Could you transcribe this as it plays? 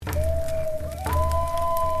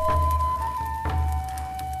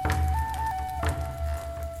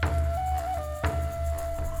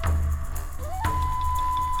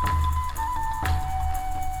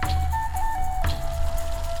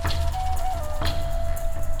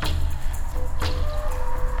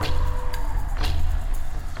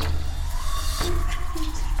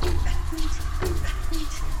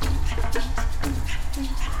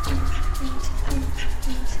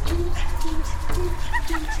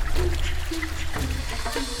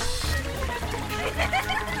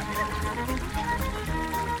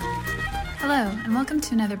welcome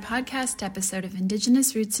to another podcast episode of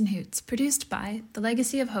Indigenous Roots and Hoots, produced by the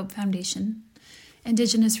Legacy of Hope Foundation.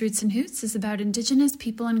 Indigenous Roots and Hoots is about Indigenous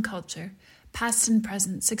people and culture, past and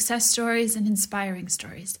present, success stories and inspiring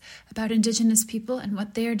stories about Indigenous people and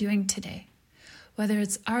what they are doing today. Whether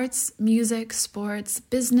it's arts, music, sports,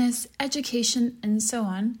 business, education, and so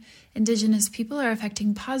on, Indigenous people are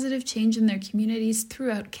affecting positive change in their communities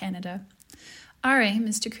throughout Canada. Our aim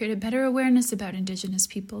is to create a better awareness about Indigenous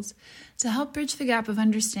peoples to help bridge the gap of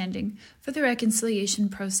understanding for the reconciliation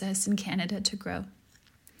process in Canada to grow.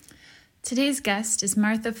 Today's guest is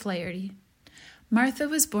Martha Flaherty. Martha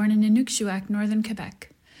was born in Inuktitut, northern Quebec.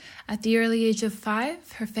 At the early age of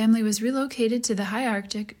 5, her family was relocated to the high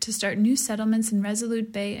Arctic to start new settlements in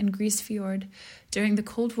Resolute Bay and Grise Fiord during the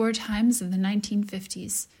Cold War times of the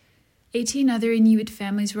 1950s. 18 other Inuit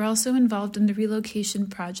families were also involved in the relocation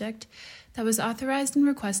project that was authorized and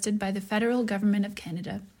requested by the federal government of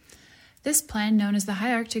Canada. This plan, known as the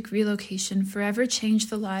High Arctic Relocation, forever changed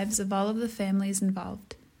the lives of all of the families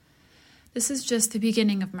involved. This is just the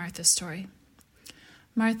beginning of Martha's story.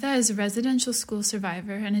 Martha is a residential school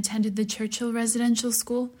survivor and attended the Churchill Residential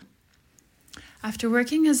School. After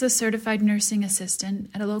working as a certified nursing assistant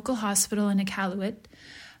at a local hospital in Iqaluit,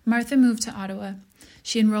 Martha moved to Ottawa.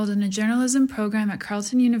 She enrolled in a journalism program at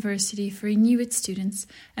Carleton University for Inuit students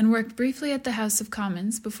and worked briefly at the House of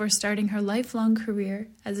Commons before starting her lifelong career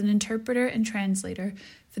as an interpreter and translator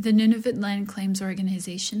for the Nunavut Land Claims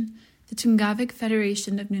Organization, the Tungavik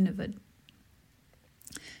Federation of Nunavut.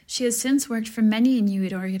 She has since worked for many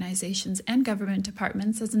Inuit organizations and government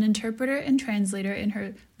departments as an interpreter and translator in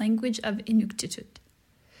her language of Inuktitut.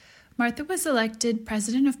 Martha was elected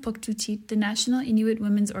President of Pauktuutit, the National Inuit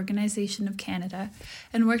Women's Organization of Canada,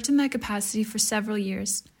 and worked in that capacity for several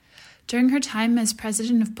years. During her time as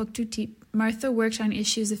President of Pauktuutit, Martha worked on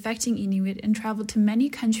issues affecting Inuit and traveled to many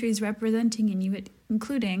countries representing Inuit,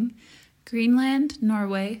 including Greenland,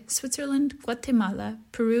 Norway, Switzerland, Guatemala,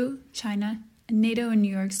 Peru, China, and NATO in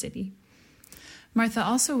New York City. Martha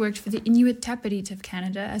also worked for the Inuktitut of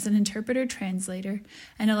Canada as an interpreter-translator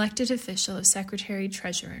and elected official of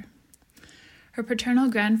Secretary-Treasurer. Her paternal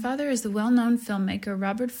grandfather is the well-known filmmaker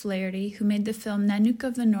Robert Flaherty, who made the film Inuk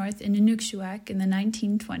of the North in Inuktitut in the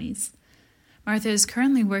 1920s. Martha is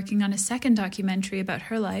currently working on a second documentary about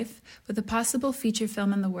her life, with a possible feature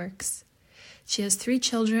film in the works. She has 3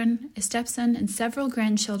 children, a stepson, and several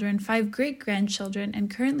grandchildren, 5 great-grandchildren, and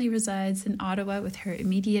currently resides in Ottawa with her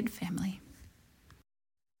immediate family.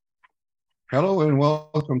 Hello and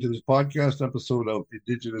welcome to this podcast episode of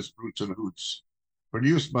Indigenous Roots and Hoots,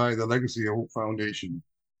 produced by the Legacy of Hope Foundation.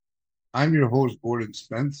 I'm your host, Gordon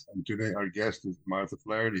Spence, and today our guest is Martha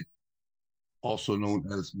Flaherty, also known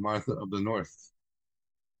as Martha of the North.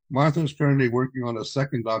 Martha is currently working on a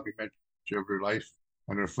second documentary of her life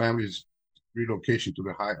and her family's relocation to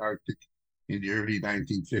the high Arctic in the early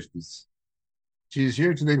 1950s. She is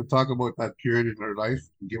here today to talk about that period in her life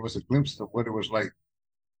and give us a glimpse of what it was like.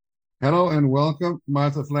 Hello and welcome,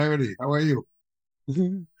 Martha Flaherty. How are you?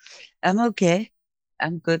 I'm okay.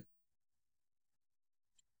 I'm good.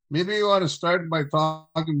 Maybe you want to start by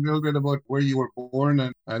talking a little bit about where you were born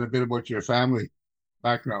and a bit about your family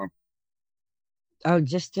background. I'll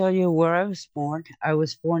just tell you where I was born. I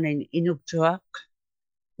was born in Inuktitut,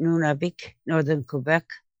 Nunavik, northern Quebec,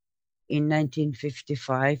 in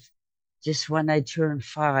 1955. Just when I turned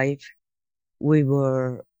 5, we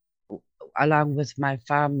were, along with my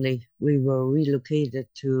family, we were relocated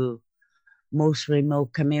to most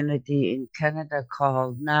remote community in Canada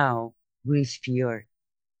called now Grise Fiord.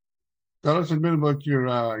 Tell us a bit about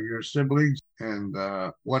your siblings and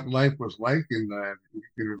what life was like you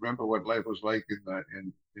can remember what life was like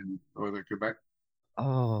in northern Quebec.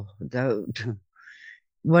 Oh,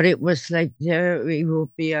 what it was like there, it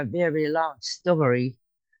will be a very long story.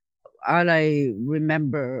 All I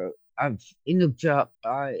remember of Inuktitut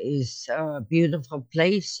is a beautiful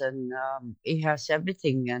place, and it has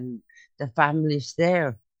everything, and the family's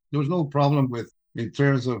there. There was no problem in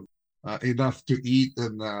terms of enough to eat,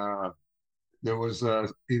 and there was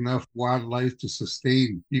enough wildlife to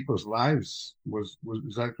sustain people's lives.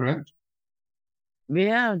 Is that correct?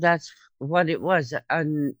 Yeah, that's what it was,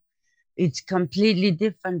 and it's completely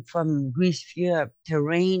different from Grise Fiord.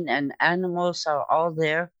 Terrain and animals are all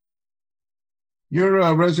there. You're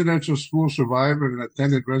a residential school survivor and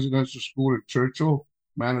attended residential school in Churchill,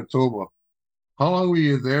 Manitoba. How long were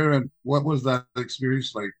you there, and what was that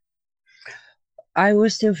experience like? I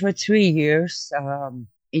was there for 3 years.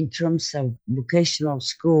 In terms of vocational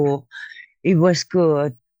school, it was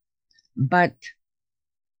good, but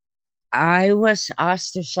I was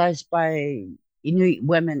ostracized by Inuit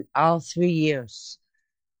women all 3 years.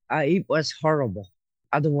 It was horrible.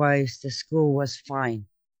 Otherwise, the school was fine.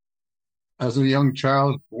 As a young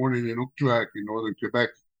child born in Inuktitut in northern Quebec,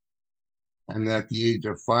 and at the age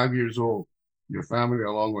of 5 years old, your family,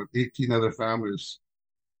 along with 18 other families,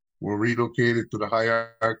 were relocated to the high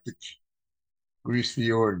Arctic Grise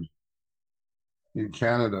Fjord in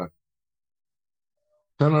Canada.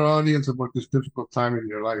 Tell our audience about this difficult time in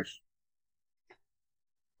your life.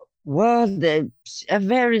 Well, it's a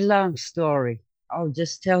very long story. I'll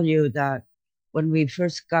just tell you that when we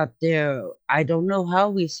first got there, I don't know how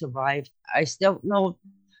we survived. I still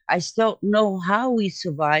know how we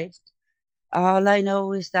survived. All I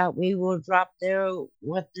know is that we were dropped there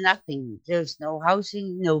with nothing. There's no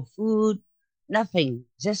housing, no food, nothing,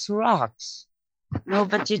 just rocks, no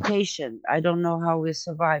vegetation. I don't know how we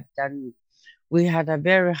survived. And we had a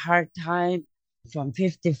very hard time from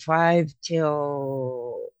 55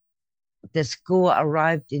 till the school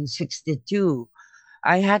arrived in 62.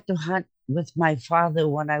 I had to hunt with my father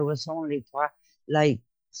when I was only like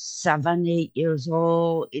 7, 8 years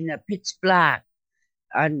old in a pitch black.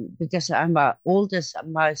 And because I'm the oldest of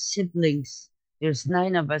my siblings, there's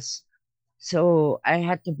 9 of us. So I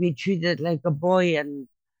had to be treated like a boy and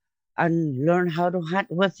learn how to hunt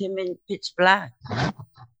with him in pitch black.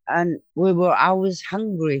 And we were always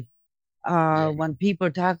hungry. When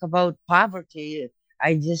people talk about poverty,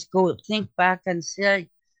 I just go think back and say,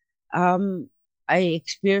 I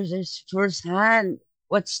experienced this firsthand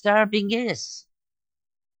what starving is.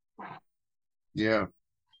 Yeah.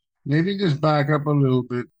 Maybe just back up a little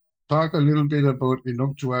bit. Talk a little bit about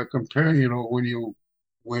Inuktitut, comparing,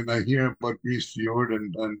 when I hear about Grise Fjord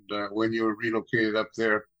and when you were relocated up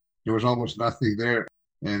there, there was almost nothing there.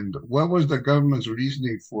 And what was the government's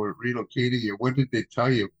reasoning for relocating you? What did they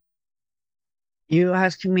tell you? You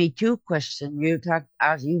asking me 2 questions.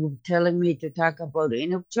 Are you telling me to talk about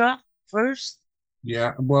Inuktitut first?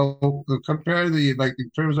 Yeah, well, compare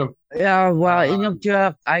in terms of. Yeah, well,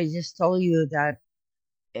 Inuktitut, I just told you that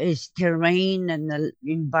its terrain and the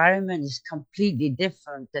environment is completely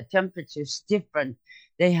different. The temperature is different.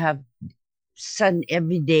 They have sun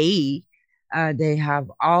every day. They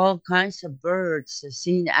have all kinds of birds,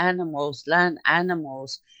 sea animals, land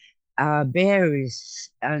animals,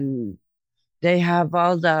 berries, and they have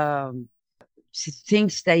all the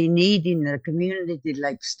things they need in the community,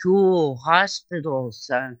 like school, hospitals,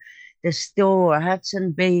 the store,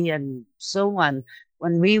 Hudson Bay, and so on.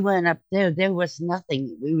 When we went up there was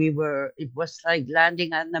nothing. It was like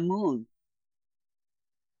landing on the moon.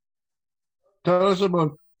 Tell us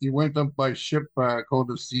about, you went up by ship called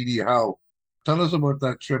the CD Howe. Tell us about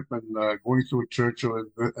that trip and going through Churchill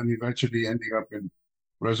and eventually ending up in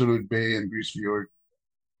Resolute Bay and Grise Fjord.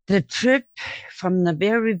 The trip from the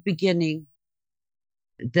very beginning,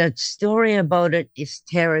 the story about it is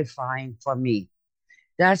terrifying for me.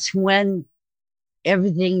 That's when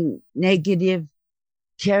everything negative,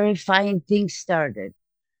 terrifying things started.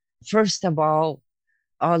 First of all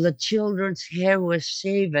the children's hair was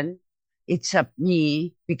shaven, except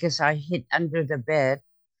me, because I hid under the bed.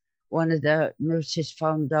 One of the nurses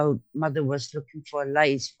found out mother was looking for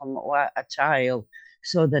lice from a child,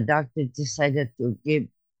 so the doctor decided to give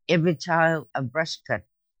every child a brush cut,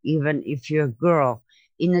 even if you're a girl.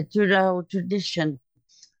 In a tradition,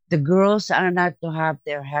 the girls are not to have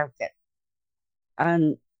their hair cut.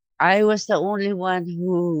 And I was the only one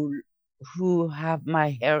who have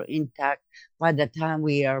my hair intact by the time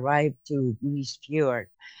we arrived to Grise Fjord.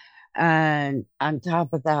 And on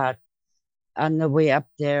top of that, on the way up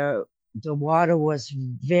there, the water was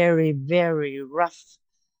very, very rough.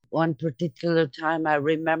 One particular time I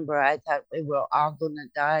remember I thought we were all going to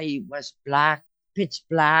die. It was black, pitch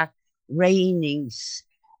black, raining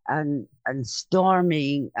and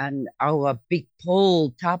storming, and our big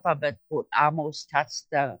pole, top of it, would almost touch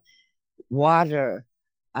the water.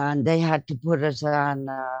 And they had to put us on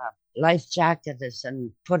life jackets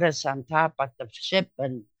and put us on top of the ship.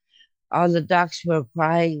 And all the ducks were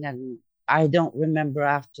crying, and I don't remember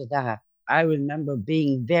after that. I remember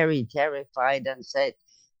being very terrified and said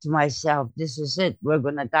to myself, this is it, we're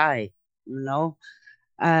going to die,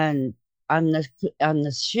 And on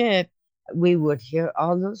the ship, we would hear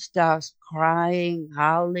all those ducks crying,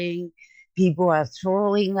 howling. People are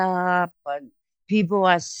throwing up, and people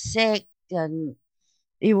are sick, and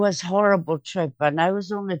it was a horrible trip. And I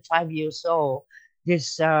was only 5 years old.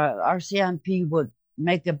 This RCMP would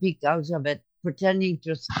make a big out of it, pretending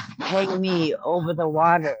to hang me over the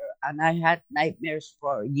water. And I had nightmares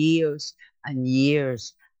for years and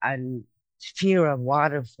years and fear of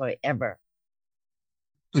water forever.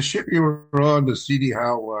 The ship you were on, the CD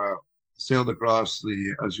Howe, sailed across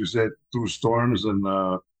as you said, through storms and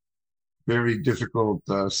very difficult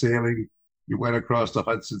sailing. You went across the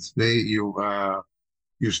Hudson's Bay.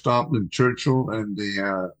 You stopped in Churchill, and they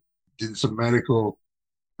did some medical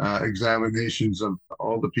examinations of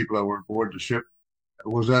all the people that were aboard the ship. It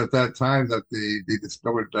was at that time that they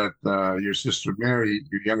discovered that your sister Mary,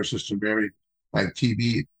 your younger sister Mary, had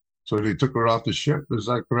TB. So they took her off the ship. Is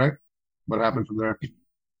that correct? What happened from there?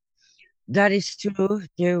 That is true.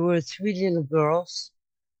 There were three little girls,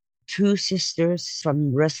 two sisters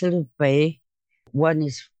from Resolute Bay.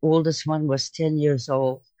 Oldest one was 10 years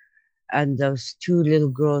old. And those two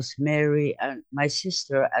little girls, Mary and my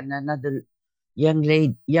sister and another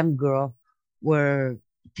young girl, were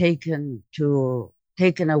taken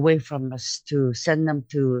away from us to send them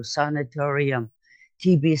to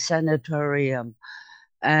TB sanatorium.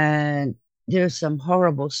 And there's some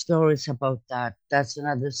horrible stories about that. That's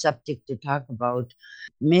another subject to talk about.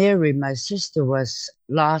 Mary, my sister, was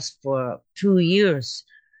lost for 2 years.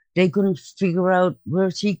 They couldn't figure out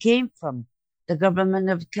where she came from. The government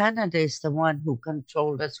of Canada is the one who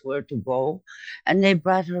controlled us where to go. And they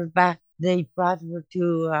brought her back. They brought her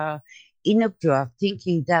to Inuktitut,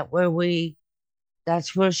 thinking that's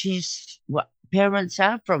where parents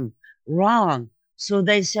are from. Wrong. So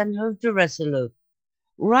they sent her to Resolute.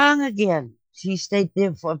 Wrong again. She stayed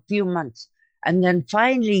there for a few months. And then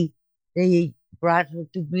finally, they brought her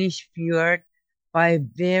to Grise Fiord by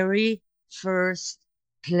very first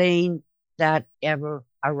plane that ever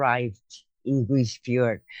arrived in Grise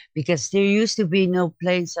Fiord, because there used to be no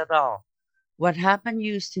planes at all. What happened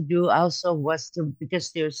used to do also was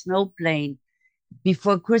because there's no plane,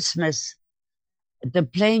 before Christmas, the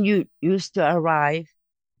plane used to arrive,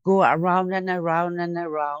 go around and around and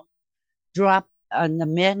around, drop, and the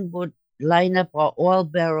men would line up oil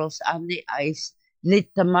barrels on the ice,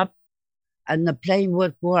 lit them up, and the plane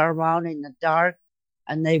would go around in the dark,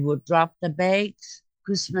 and they would drop the bags,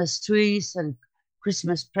 Christmas trees, and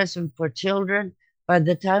Christmas present for children. By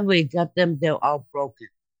the time we got them, they're all broken.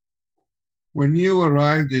 When you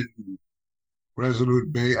arrived in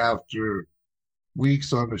Resolute Bay after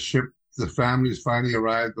weeks on the ship, the families finally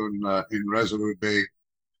arrived in Resolute Bay.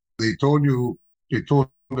 They told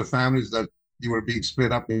the families that you were being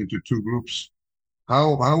split up into two groups.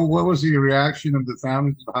 What was the reaction of the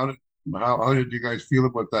families? How did you guys feel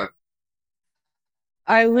about that?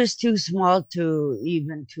 I was too small to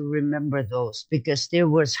remember those, because there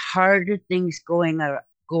was harder things going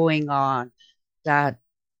on that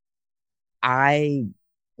I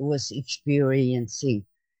was experiencing.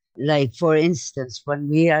 Like, for instance, when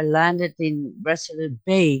we landed in Resolute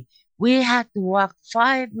Bay, we had to walk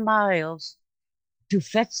 5 miles to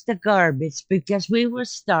fetch the garbage because we were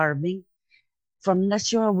starving. From the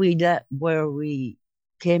shore where we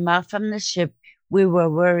came out from the ship, we were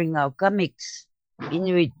wearing our kamiks,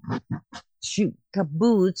 Inuit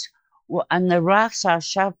boots, and the rocks are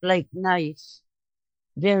sharp like knives,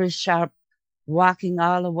 very sharp. Walking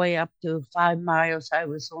all the way up to 5 miles, I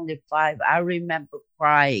was only 5. I remember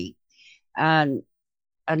crying, and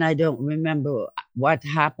I don't remember what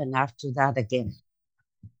happened after that again.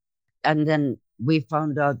 And then we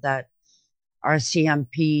found out that our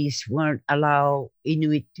CMPs weren't allowed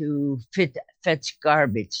Inuit to fetch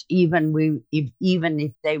garbage, even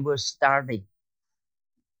if they were starving.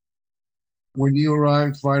 When you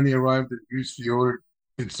finally arrived at Grise Fiord,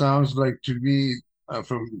 it sounds like to me,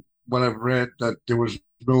 from what I've read, that there was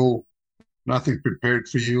nothing prepared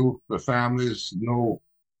for you, the families, no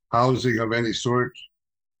housing of any sort,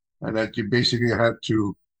 and that you basically had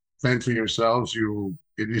to fend for yourselves. You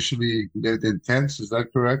initially lived in tents, is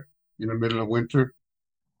that correct? In the middle of winter?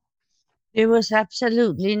 There was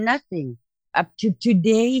absolutely nothing. Up to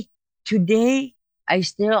today, I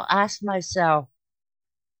still ask myself,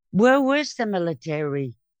 where was the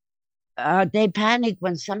military? They panic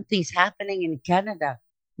when something's happening in Canada.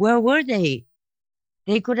 Where were they?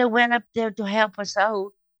 They could have went up there to help us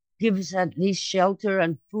out, give us at least shelter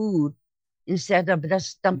and food, instead of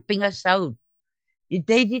just dumping us out. If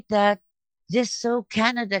they did that just so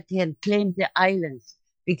Canada can claim the islands,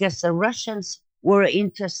 because the Russians were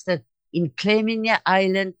interested in claiming the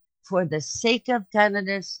island for the sake of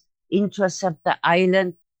Canada's interests of the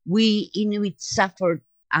island. We Inuit suffered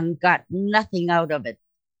and got nothing out of it.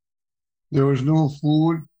 There was no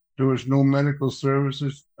food, there was no medical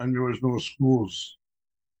services, and there was no schools.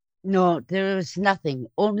 No, there was nothing,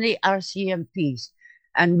 only RCMPs.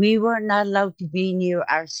 And we were not allowed to be near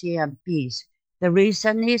RCMPs. The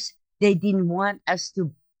reason is they didn't want us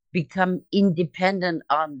to become independent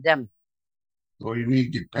on them. So you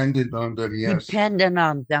mean dependent on them, yes. Dependent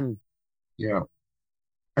on them. Yeah.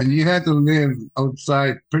 And you had to live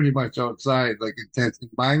outside, pretty much outside, like in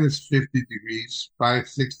minus 50 degrees,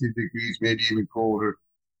 60 degrees, maybe even colder.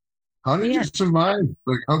 How did you Yeah, survive?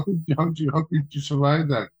 Like, how could you survive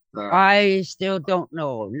that? I still don't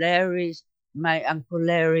know. My Uncle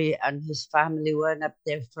Larry and his family went up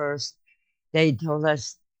there first. They told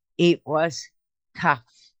us it was tough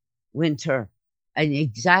winter. And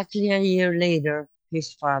exactly a year later,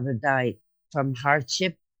 his father died from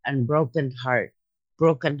hardship and broken heart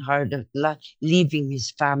of leaving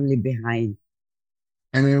his family behind.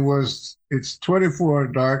 And it's 24 hour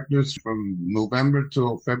darkness from November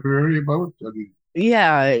till February about. And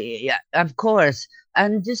Yeah, of course.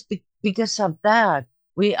 And just because of that,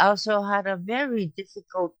 we also had a very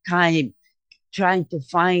difficult time trying to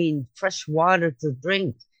find fresh water to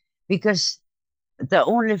drink because the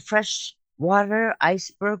only fresh water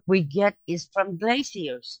iceberg we get is from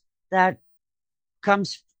glaciers that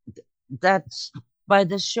comes that's by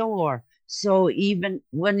the shore. So even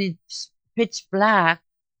when it's pitch black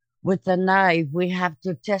with a knife, we have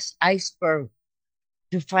to test iceberg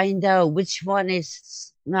to find out which one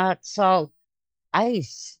is not salt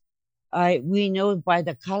ice. We know by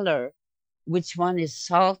the color which one is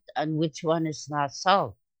salt and which one is not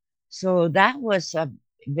salt. So that was a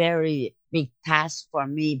very big task for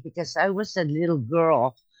me because I was a little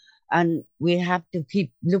girl and we have to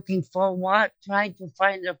keep looking for what, trying to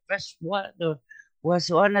find the fresh water was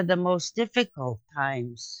one of the most difficult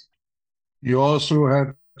times. you also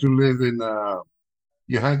had to live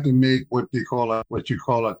you had to make what you call a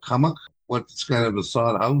kamak, what's kind of a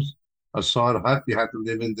sod house, a sod hut. You had to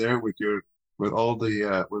live in there with all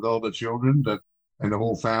the children and the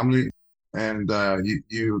whole family. And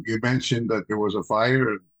you mentioned that there was a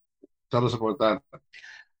fire. Tell us about that.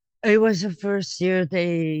 It was the first year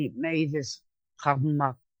they made this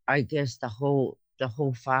kamak. I guess the whole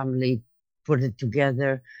family put it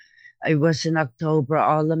together. It was in October.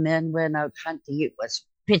 All the men went out hunting. It was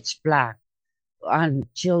pitch black, and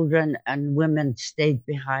children and women stayed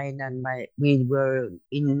behind. And we were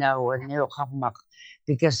in our new hammock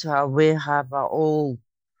because we have an old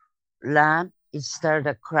lamp. It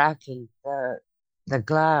started cracking the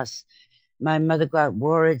glass. My mother got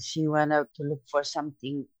worried. She went out to look for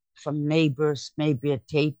something from neighbors, maybe a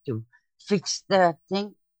tape to fix the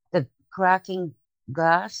thing, the cracking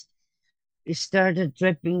glass. It started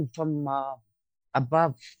dripping from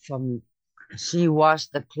above. From she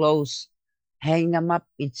washed the clothes, hang them up.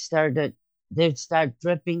 They'd start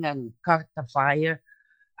dripping and caught the fire.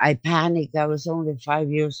 I panicked. I was only 5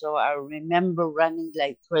 years old. I remember running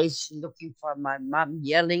like crazy looking for my mom,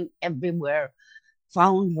 yelling everywhere.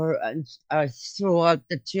 Found her and I threw out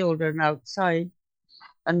the children outside.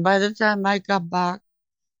 And by the time I got back,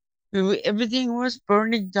 everything was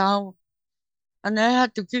burning down. And I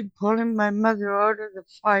had to keep pulling my mother out of the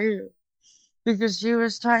fire because she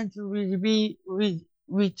was trying to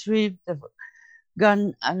retrieve the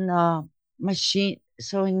gun and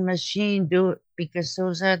sewing machine, do it because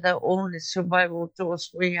those are the only survival tools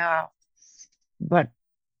we have. But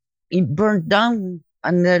it burned down,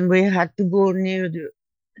 and then we had to go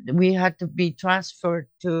we had to be transferred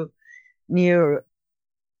to near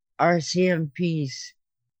RCMP's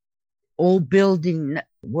old building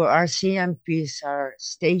where RCMPs are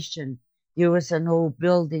stationed. There was an old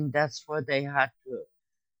building. That's where they had to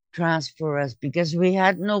transfer us because we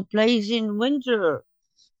had no place in winter.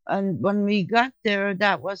 And when we got there,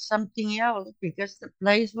 that was something else because the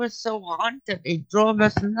place was so haunted. It drove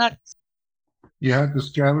us nuts. You had to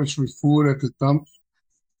scavenge for food at the dumps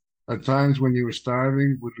at times when you were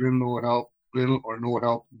starving with little or no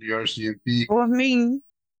help from the RCMP. For me,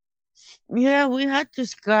 yeah, we had to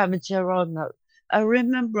scavenge around. I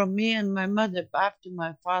remember me and my mother, after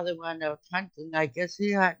my father went out hunting, I guess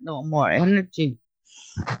he had no more energy.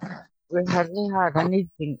 We hardly had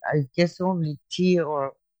anything. I guess only tea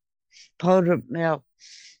or powdered milk.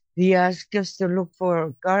 He asked us to look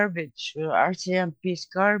for garbage, RCMP's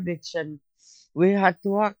garbage, and we had to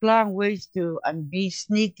walk long ways to and be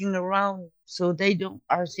sneaking around so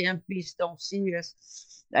RCMPs don't see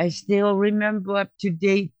us. I still remember up to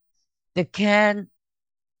date the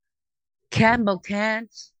Campbell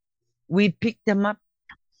cans. We picked them up,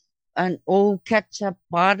 an old ketchup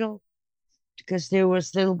bottle, because there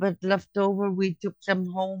was a little bit left over. We took them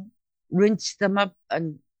home, rinsed them up,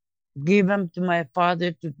 and gave them to my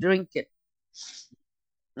father to drink it.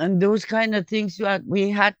 And those kind of things that we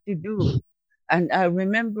had to do. And I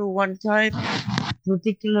remember one time,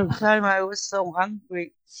 particular time, I was so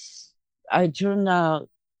hungry. I turned a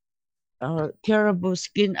caribou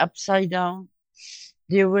skin upside down.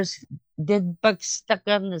 There was dead bugs stuck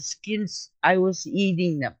on the skins. I was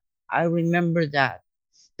eating them. I remember that.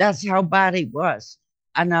 That's how bad it was.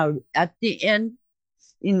 And at the end,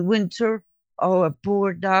 in winter, our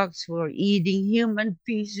poor dogs were eating human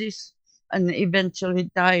feces and eventually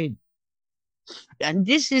died. And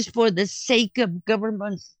this is for the sake of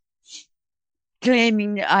governments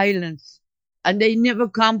claiming the islands. And they never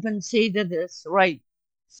compensated us right.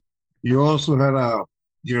 You also had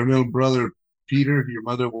your little brother, Peter. Your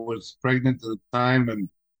mother was pregnant at the time, and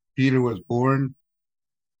Peter was born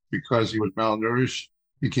because he was malnourished,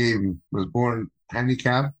 was born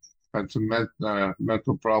handicapped, had some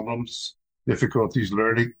mental problems, difficulties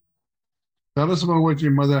learning. Tell us about what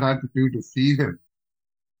your mother had to do to feed him.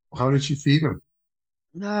 How did she feed him?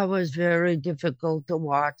 That was very difficult to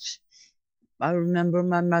watch. I remember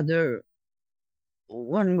my mother,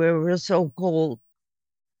 when we were so cold,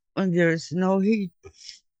 when there's no heat,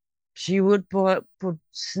 she would put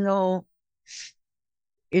snow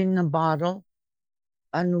in a bottle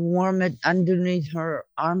and warm it underneath her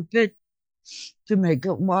armpit to make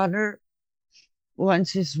it water.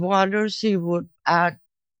 Once it's water, she would add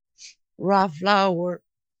raw flour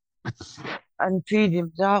and feed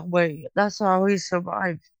him that way. That's how he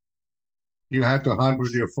survived. You had to hunt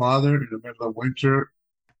with your father in the middle of winter,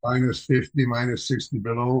 -50, -60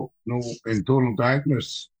 below, no, in total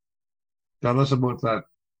darkness. Tell us about that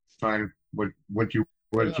time, what you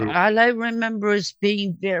went through. All I remember is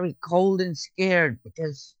being very cold and scared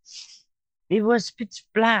because it was pitch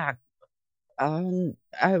black.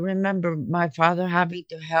 I remember my father having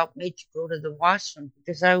to help me to go to the washroom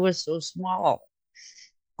because I was so small.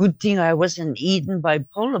 Good thing I wasn't eaten by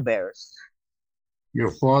polar bears.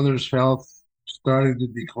 Your father's health started to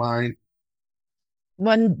decline.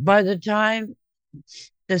 By the time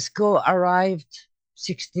the school arrived,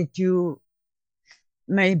 62,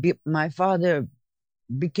 maybe my father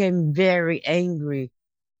became very angry,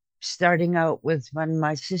 starting out with when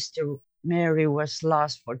my sister Mary was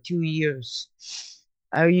lost for 2 years.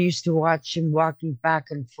 I used to watch him walking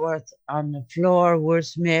back and forth on the floor.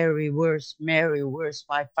 Where's Mary? Where's Mary? Where's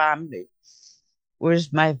my family?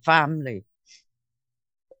 Where's my family?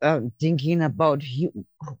 Thinking about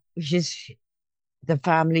the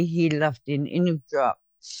family he left in Inuktitut.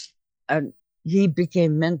 And he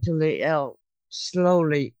became mentally ill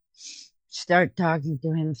slowly, start talking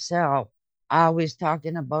to himself, always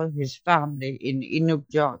talking about his family in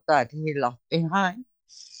Inuktitut that he left behind.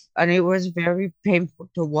 And it was very painful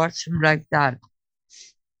to watch him like that.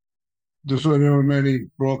 This was there were many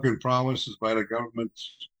broken promises by the government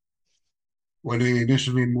when they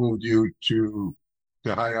initially moved you to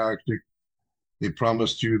the high Arctic. They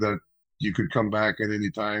promised you that you could come back at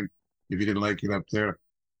any time if you didn't like it up there.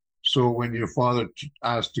 So when your father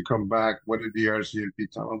asked to come back, what did the RCMP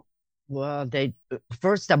tell him? Well,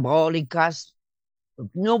 first of all,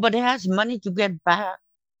 nobody has money to get back.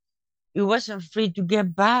 He wasn't free to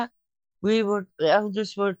get back. The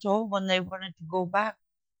elders were told when they wanted to go back,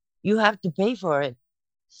 you have to pay for it.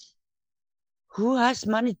 Who has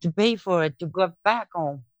money to pay for it to go back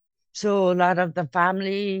home? So a lot of the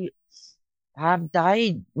family have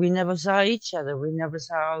died. We never saw each other. We never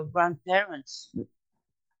saw our grandparents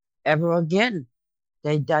ever again.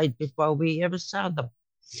 They died before we ever saw them.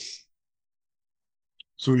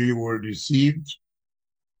 So you were deceived?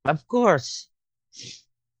 Of course.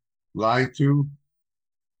 Lied to,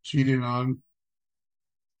 cheated on,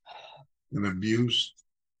 and abused,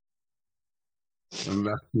 and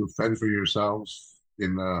left to fend for yourselves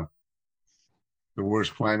in the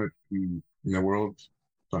worst climate in the world,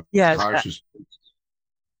 the Yes. harshest.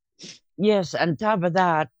 Yes, on top of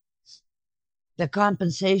that, the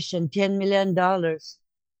compensation, $10 million,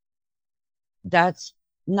 that's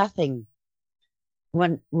nothing.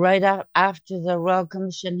 When right after the Royal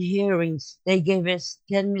Commission hearings, they gave us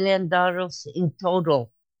 $10 million in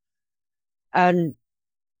total. And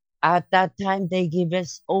at that time, they gave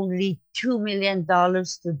us only $2 million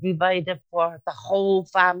to divide it for the whole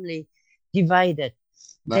family divided.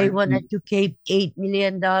 They wanted to keep $8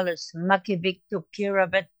 million. Makivik took care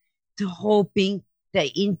of it, hoping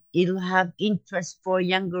that it'll have interest for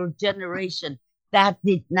younger generation. That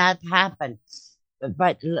did not happen.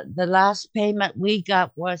 But the last payment we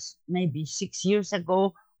got was maybe 6 years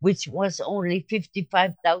ago, which was only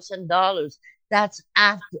 $55,000. That's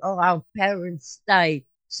after our parents died.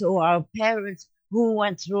 So our parents who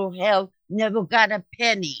went through hell never got a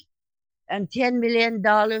penny. And $10 million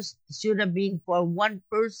should have been for one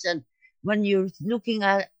person. When you're looking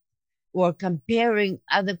at or comparing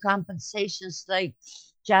other compensations like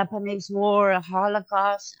Japanese War,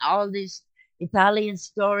 Holocaust, all these Italian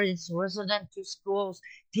stories, residential schools,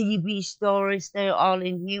 TV stories, they're all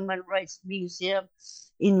in Human Rights Museum.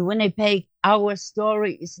 In Winnipeg, our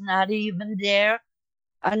story is not even there.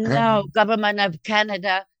 And now government of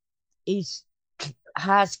Canada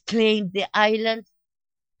has claimed the island,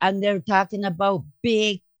 and they're talking about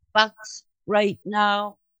big bucks right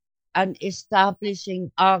now and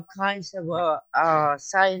establishing all kinds of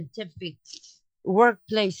scientific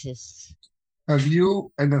workplaces. Have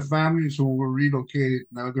you and the families who were relocated,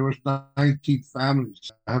 now there was 19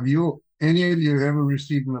 families, have you, any of you ever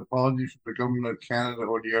received an apology from the government of Canada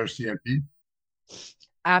or the RCMP?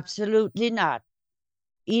 Absolutely not.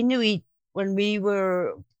 Inuit, when we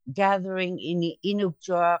were gathering in the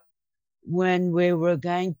Inuk, when we were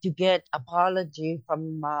going to get apology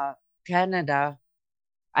from Canada,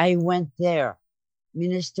 I went there.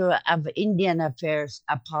 Minister of Indian Affairs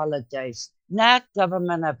apologized, not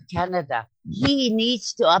government of Canada. He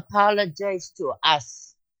needs to apologize to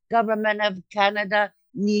us. Government of Canada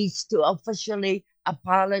needs to officially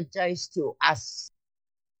apologize to us.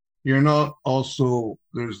 You're not also,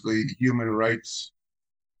 there's the Human Rights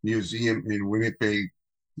Museum in Winnipeg.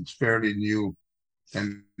 It's fairly new,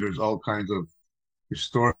 and there's all kinds of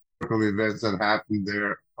historical events that happened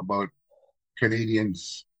there about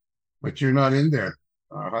Canadians, but you're not in there.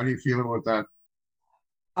 How do you feel about that?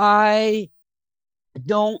 I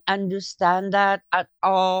don't understand that at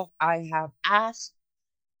all. I have asked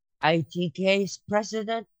ITK's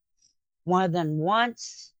president more than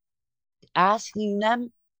once, asking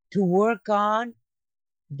them to work on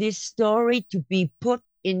this story to be put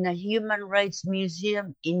in the Human Rights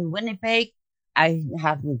Museum in Winnipeg. I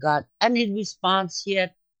haven't got any response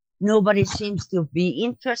yet. Nobody seems to be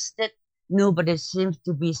interested. Nobody seems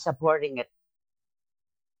to be supporting it.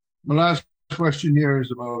 My last question here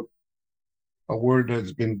is about a word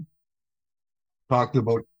that's been talked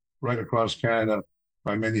about right across Canada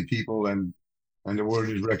by many people, and the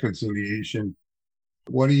word is reconciliation.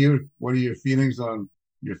 What are your feelings on,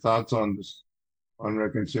 your thoughts on this, on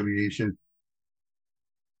reconciliation?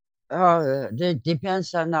 It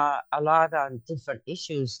depends on a lot on different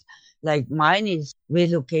issues. Like mine is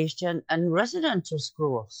relocation and residential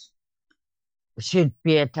schools should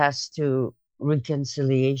be attached to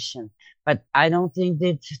reconciliation. But I don't think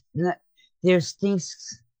that there's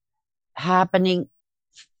things happening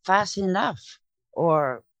fast enough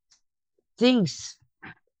or things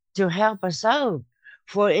to help us out.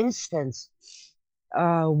 For instance,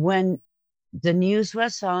 when the news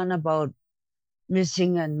was on about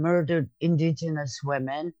missing and murdered Indigenous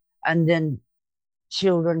women and then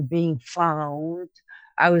children being found,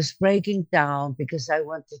 I was breaking down because I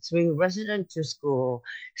wanted to residential school.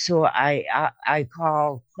 So I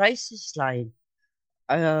called crisis line.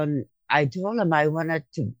 I told them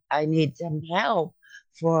I need some help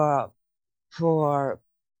for for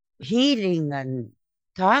healing and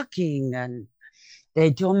talking, and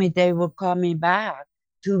they told me they were coming back.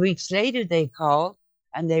 2 weeks later, they called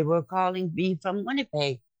and they were calling me from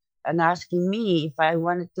Winnipeg and asking me if I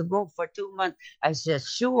wanted to go for 2 months. I said,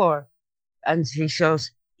 sure. And she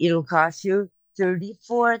shows, it'll cost you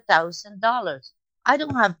 $34,000. I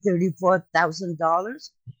don't have $34,000.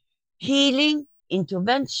 Healing,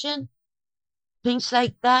 intervention, things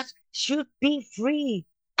like that should be free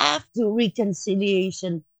after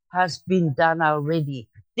reconciliation has been done already.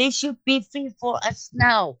 They should be free for us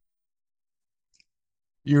now.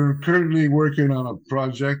 You're currently working on a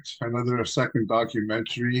project, a second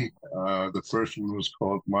documentary. The first one was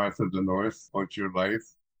called Martha the North, about your life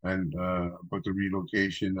and about the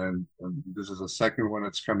relocation. And this is a second one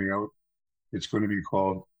that's coming out. It's going to be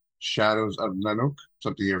called Shadows of Inuk,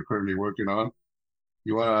 something you're currently working on.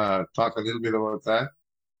 You want to talk a little bit about that?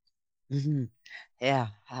 Mm-hmm. Yeah.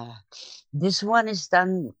 This one is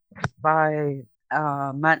done by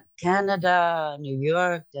Canada, New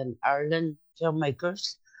York, and Ireland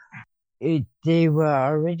filmmakers. They were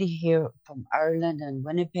already here from Ireland and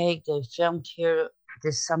Winnipeg. They filmed here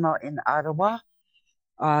this summer in Ottawa.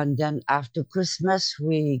 And then after Christmas,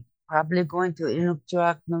 we probably going to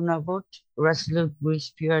Inuktitut, Nunavut, Resolute,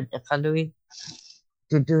 Spirit, Iqaluit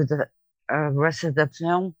to do the rest of the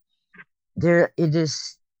film. There it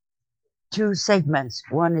is two segments.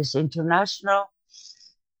 One is international,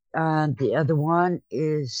 and the other one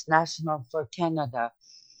is national for Canada.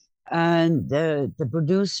 And the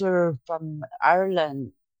producer from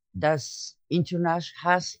Ireland has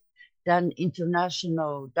done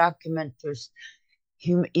international documentaries,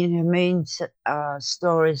 inhumane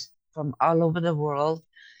stories from all over the world,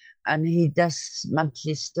 and he does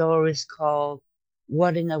monthly stories called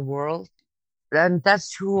 "What in the World," and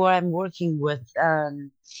that's who I'm working with.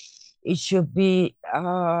 And it should be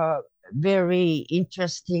a very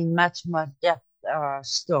interesting, much more depth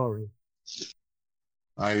story.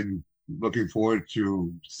 I'm looking forward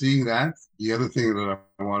to seeing that. The other thing that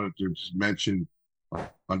I wanted to just mention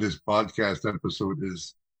on this podcast episode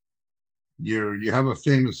is you have a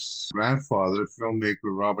famous grandfather, filmmaker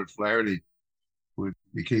Robert Flaherty, who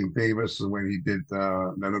became famous when he did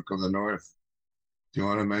Inuk of the North. Do you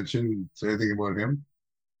want to say anything about him?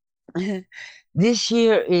 This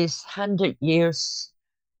year is 100 years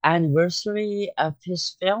anniversary of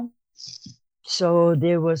his film. So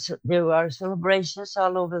there are celebrations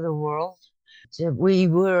all over the world. So we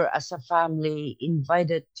were, as a family,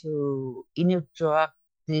 invited to Inuktitut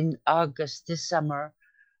in August this summer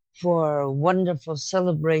for a wonderful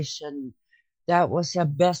celebration. That was the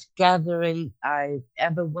best gathering I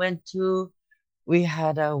ever went to. We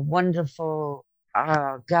had a wonderful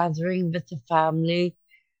gathering with the family,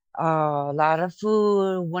 a lot of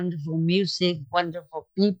food, wonderful music, wonderful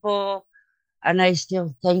people, and I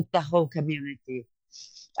still thank the whole community.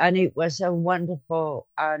 And it was a wonderful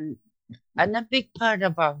and a big part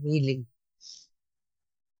of our healing.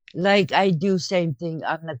 Like I do same thing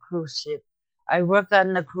on the cruise ship. I work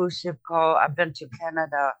on a cruise ship called I've been to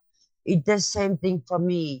Canada. It does same thing for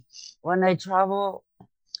me. When I travel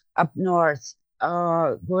up north,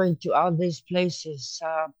 going to all these places,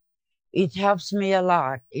 it helps me a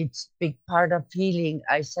lot. It's a big part of healing.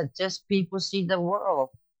 I suggest people see the world.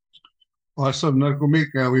 Awesome,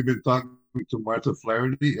 Nakumik. We've been talking to Martha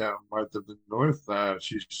Flaherty, Martha of the North.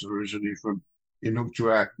 She's originally from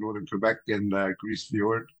Inuktitut, northern Quebec, in Grise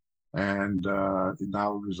Fjord, and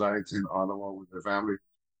now resides in Ottawa with her family.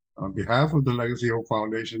 On behalf of the Legacy Hope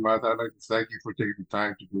Foundation, Martha, I'd like to thank you for taking the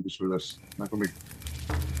time to do this with us. Nakumik.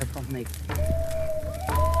 Nakumik.